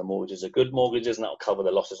 70% of the mortgages are good mortgages, and that'll cover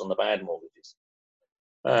the losses on the bad mortgages.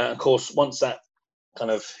 Of course, once that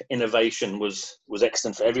kind of innovation was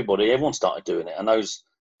excellent for everybody, everyone started doing it. And those,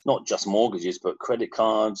 not just mortgages, but credit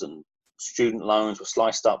cards and student loans were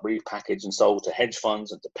sliced up, repackaged and sold to hedge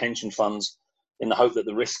funds and to pension funds in the hope that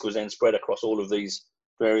the risk was then spread across all of these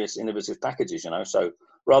various innovative packages, So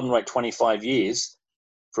rather than wait 25 years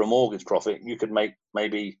for a mortgage profit, you could make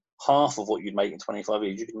maybe half of what you'd make in 25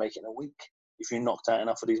 years. You could make it in a week if you knocked out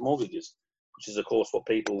enough of these mortgages, which is, of course, what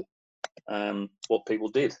people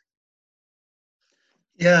did.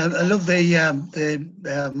 Yeah, I love the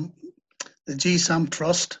GSAM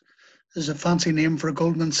Trust is a fancy name for a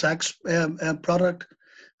Goldman Sachs product,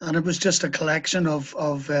 and it was just a collection of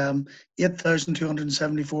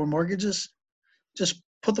 8,274 mortgages. Just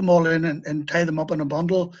put them all in and tie them up in a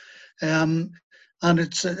bundle, and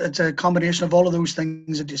it's a combination of all of those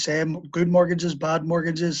things that you say: good mortgages, bad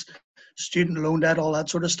mortgages, student loan debt, all that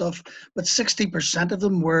sort of stuff. But 60% of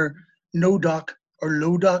them were no doc or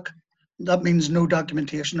low doc. That means no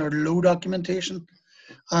documentation or low documentation.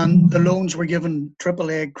 And the loans were given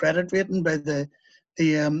AAA credit rating by the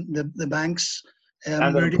banks.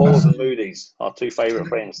 Standard & Poor's and Moody's, our two favourite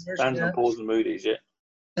friends. Standard & Poor's and Moody's, yeah.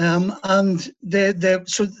 And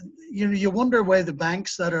so you wonder why the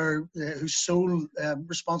banks that are whose sole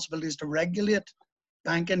responsibility is to regulate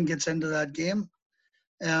banking gets into that game.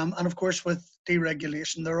 And of course, with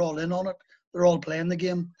deregulation, they're all in on it. They're all playing the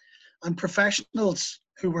game. And professionals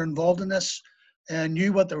who were involved in this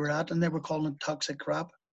knew what they were at, and they were calling it toxic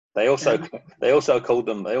crap. They also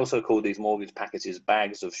called these mortgage packages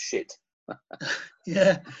bags of shit.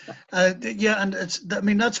 Yeah, and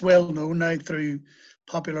that's well known now through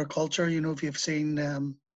popular culture. If you've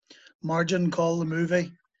seen Margin Call the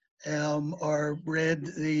movie, or read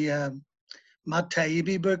the Matt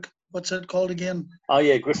Taibbi book. What's it called again? Oh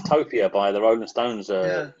yeah, Griftopia by the Rolling Stones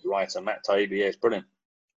writer Matt Taibbi. Yeah, it's brilliant.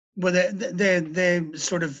 Well, they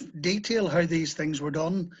sort of detail how these things were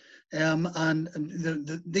done,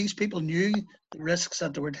 and these people knew the risks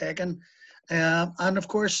that they were taking, and of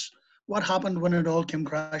course, what happened when it all came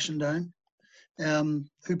crashing down?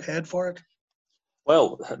 Who paid for it?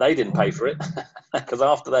 Well, they didn't pay for it, because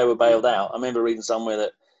after they were bailed out, I remember reading somewhere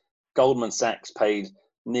that Goldman Sachs paid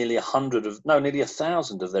nearly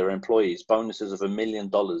 1,000 of their employees bonuses of $1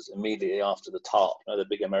 million immediately after the TARP, the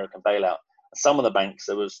big American bailout. Some of the banks,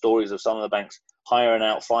 there were stories of some of the banks hiring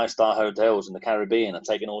out 5-star hotels in the Caribbean and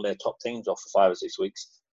taking all their top teams off for 5 or 6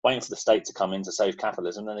 weeks, waiting for the state to come in to save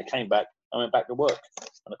capitalism. Then they came back and went back to work.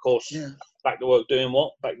 And of course, back to work doing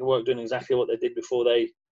what? Back to work doing exactly what they did before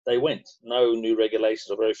they went. No new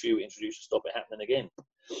regulations, or very few introduced to stop it happening again.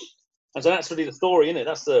 And so that's really the story, isn't it?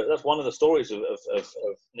 That's one of the stories of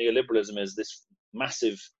neoliberalism, is this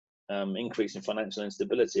massive increase in financial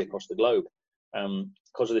instability across the globe.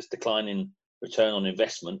 Because of this decline in return on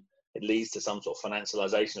investment, it leads to some sort of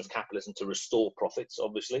financialization of capitalism to restore profits,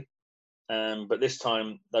 obviously. But this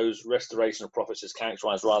time, those restoration of profits is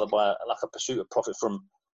characterized rather by a pursuit of profit from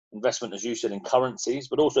investment, as you said, in currencies,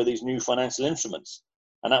 but also these new financial instruments.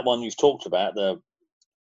 And that one you've talked about, the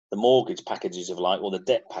mortgage packages, if you like, or the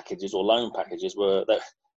debt packages or loan packages, were the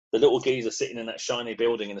little geezer sitting in that shiny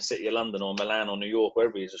building in the city of London or Milan or New York,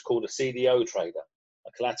 wherever he is, was called a CDO trader,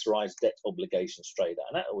 a collateralized debt obligations trader.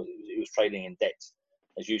 And he was trading in debt,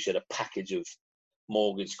 as you said, a package of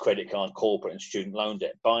mortgage, credit card, corporate and student loan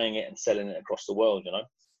debt, buying it and selling it across the world,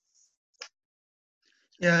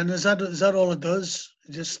 Yeah, and is that all it does?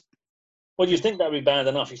 Well, you think that would be bad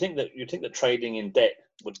enough. You think that trading in debt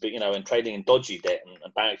would be, and trading in dodgy debt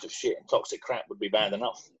and bags of shit and toxic crap would be bad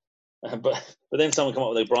enough. But then someone come up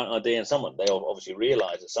with a bright idea, and they obviously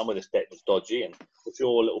realise that some of this debt was dodgy. And if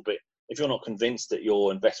you're not convinced that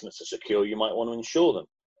your investments are secure, you might want to insure them.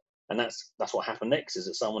 And that's what happened next, is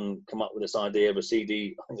that someone come up with this idea of a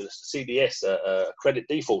CDS, a credit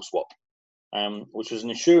default swap, which was an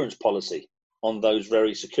insurance policy on those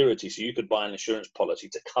very securities. So you could buy an insurance policy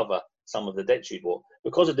to cover some of the debt you bought.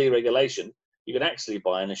 Because of deregulation, you could actually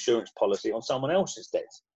buy an insurance policy on someone else's debt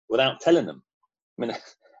without telling them. I mean,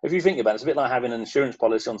 if you think about it, it's a bit like having an insurance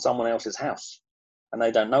policy on someone else's house and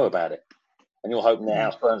they don't know about it. And you're hoping their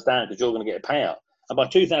house burns down because you're going to get a payout. And by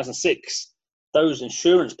 2006, those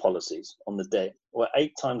insurance policies on the debt were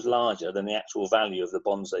 8 times larger than the actual value of the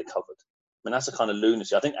bonds they covered. I mean, that's a kind of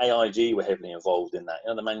lunacy. I think AIG were heavily involved in that.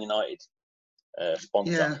 You know, the Man United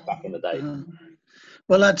sponsor back in the day.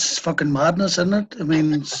 Well, that's fucking madness, isn't it? I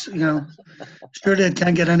mean, surely it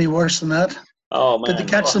can't get any worse than that. Oh, man. Did they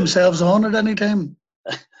catch themselves on at any time?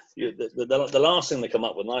 The last thing they come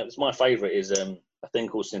up with, it's my favourite, is a thing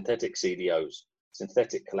called synthetic CDOs,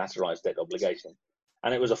 synthetic collateralized debt obligation.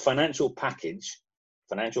 And it was a financial package,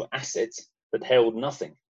 financial asset that held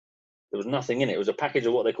nothing. There was nothing in it. It was a package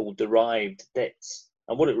of what they call derived debts.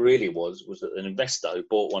 And what it really was that an investor who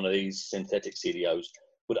bought one of these synthetic CDOs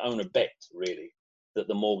would own a bet, really, that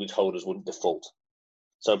the mortgage holders wouldn't default.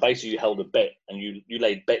 So basically you held a bet and you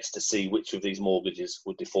laid bets to see which of these mortgages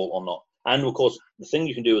would default or not. And of course, the thing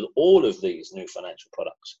you can do with all of these new financial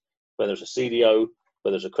products, whether it's a CDO,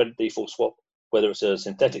 whether it's a credit default swap, whether it's a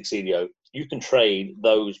synthetic CDO, you can trade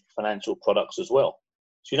those financial products as well.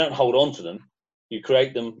 So you don't hold on to them, you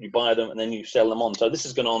create them, you buy them, and then you sell them on. So this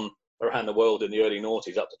has gone on around the world in the early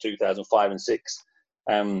noughties up to 2005 and 6.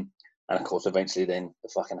 And of course, eventually then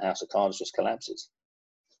the fucking house of cards just collapses.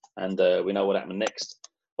 And we know what happened next.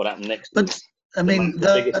 But I mean,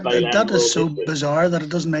 that is so bizarre that it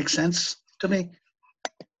doesn't make sense to me.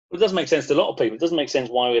 Well, it doesn't make sense to a lot of people. It doesn't make sense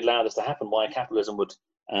why we allow this to happen, why capitalism would.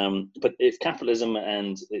 But if capitalism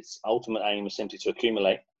and its ultimate aim is simply to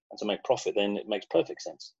accumulate and to make profit, then it makes perfect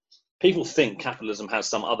sense. People think capitalism has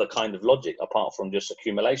some other kind of logic apart from just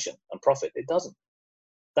accumulation and profit. It doesn't.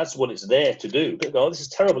 That's what it's there to do. People go, oh, this is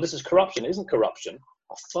terrible. This is corruption. It isn't corruption.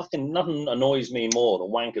 Nothing annoys me more than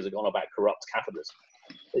wankers are on about corrupt capitalism.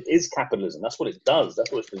 It is capitalism. That's what it does.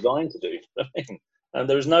 That's what it's designed to do. And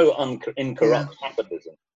there is no incorrupt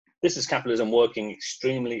capitalism. This is capitalism working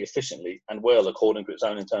extremely efficiently and well according to its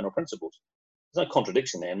own internal principles. There's no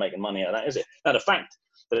contradiction there in making money out of that, is it? Now, the fact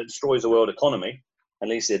that it destroys the world economy and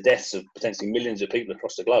leads to the deaths of potentially millions of people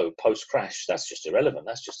across the globe post-crash, that's just irrelevant.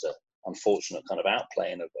 That's just an unfortunate kind of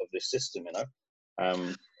outplaying of this system, you know.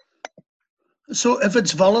 So if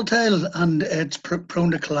it's volatile and it's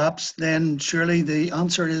prone to collapse, then surely the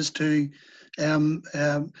answer is to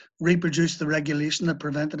reproduce the regulation that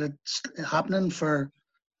prevented it happening for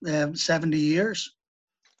 70 years.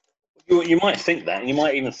 You might think that, and you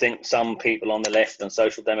might even think some people on the left and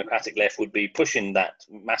social democratic left would be pushing that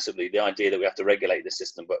massively, the idea that we have to regulate the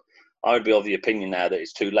system. But I would be of the opinion now that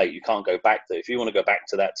it's too late. You can't go back there. If you want to go back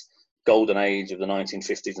to that golden age of the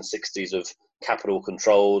 1950s and 60s of capital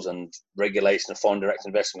controls and regulation of foreign direct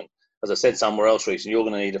investment, as I said somewhere else recently, you're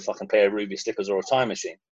going to need a fucking pair of ruby slippers or a time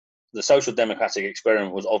machine. The social democratic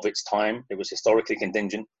experiment was of its time. It was historically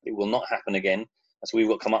contingent. It will not happen again. So we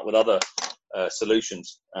will come up with other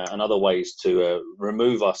solutions and other ways to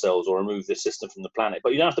remove ourselves or remove this system from the planet.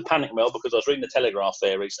 But you don't have to panic, Mel, because I was reading the Telegraph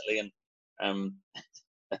there recently, and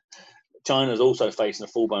China's also facing a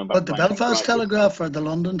full-blown. But the Belfast Telegraph or the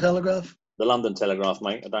London Telegraph? The London Telegraph,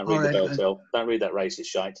 mate. I don't read the Beltel. Don't read that racist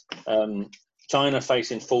shite. China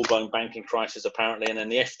facing full-blown banking crisis, apparently, and then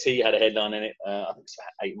the FT had a headline in it. I think it's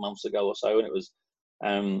about 8 months ago or so, and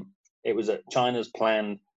it was China's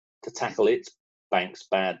plan to tackle its bank's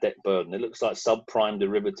bad debt burden. It looks like subprime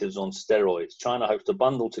derivatives on steroids. China hopes to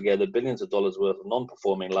bundle together billions of dollars worth of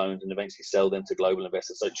non-performing loans and eventually sell them to global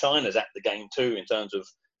investors. So China's at the game too in terms of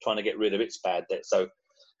trying to get rid of its bad debt. So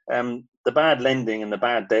the bad lending and the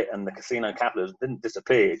bad debt and the casino capitalism didn't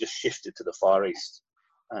disappear. It just shifted to the Far East.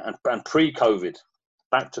 And pre-COVID,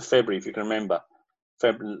 back to February, if you can remember,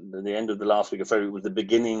 the end of the last week of February was the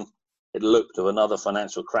beginning, it looked, of another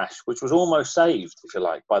financial crash, which was almost saved, if you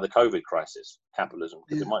like, by the COVID crisis, capitalism,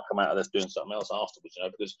 because it might come out of us doing something else afterwards, you know,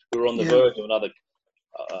 because we were on the verge of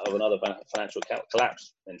another financial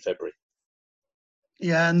collapse in February.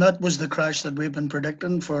 Yeah, and that was the crash that we've been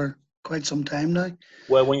predicting for quite some time now.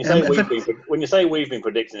 Well, when you say we've been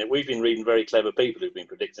predicting it, we've been reading very clever people who've been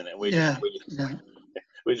predicting it. We're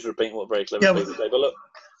just repeating what very clever people say. But look,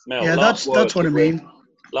 Mel, that's what I mean.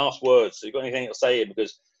 Last words. So you got anything to say here?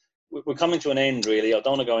 Because we're coming to an end, really. I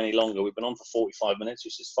don't want to go any longer. We've been on for 45 minutes,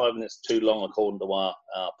 which is 5 minutes too long, according to our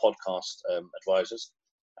podcast advisors.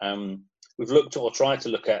 We've looked or tried to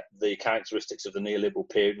look at the characteristics of the neoliberal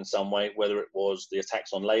period in some way, whether it was the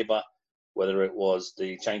attacks on labour, whether it was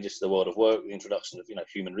the changes to the world of work, the introduction of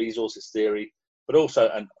human resources theory, but also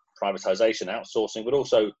and privatisation, outsourcing, but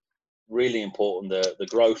also really important the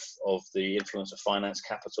growth of the influence of finance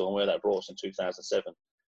capital and where that brought us in 2007.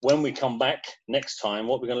 When we come back next time,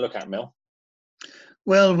 what are we going to look at, Mel?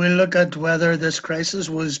 Well, we'll look at whether this crisis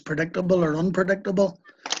was predictable or unpredictable.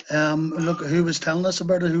 Look at who was telling us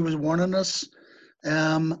about it, who was warning us,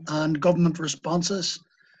 and government responses.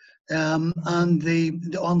 and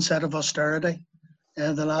the onset of austerity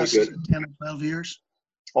the last 10 or 12 years.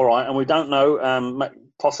 All right, and we don't know,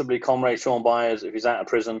 possibly Comrade Sean Byers, if he's out of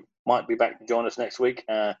prison, might be back to join us next week.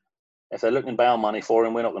 If they're looking bail money for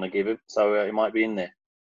him, we're not going to give him, so he might be in there.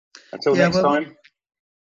 Until next time.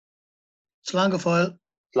 Slán go fóill.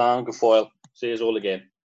 Slán go fóill. See you all again.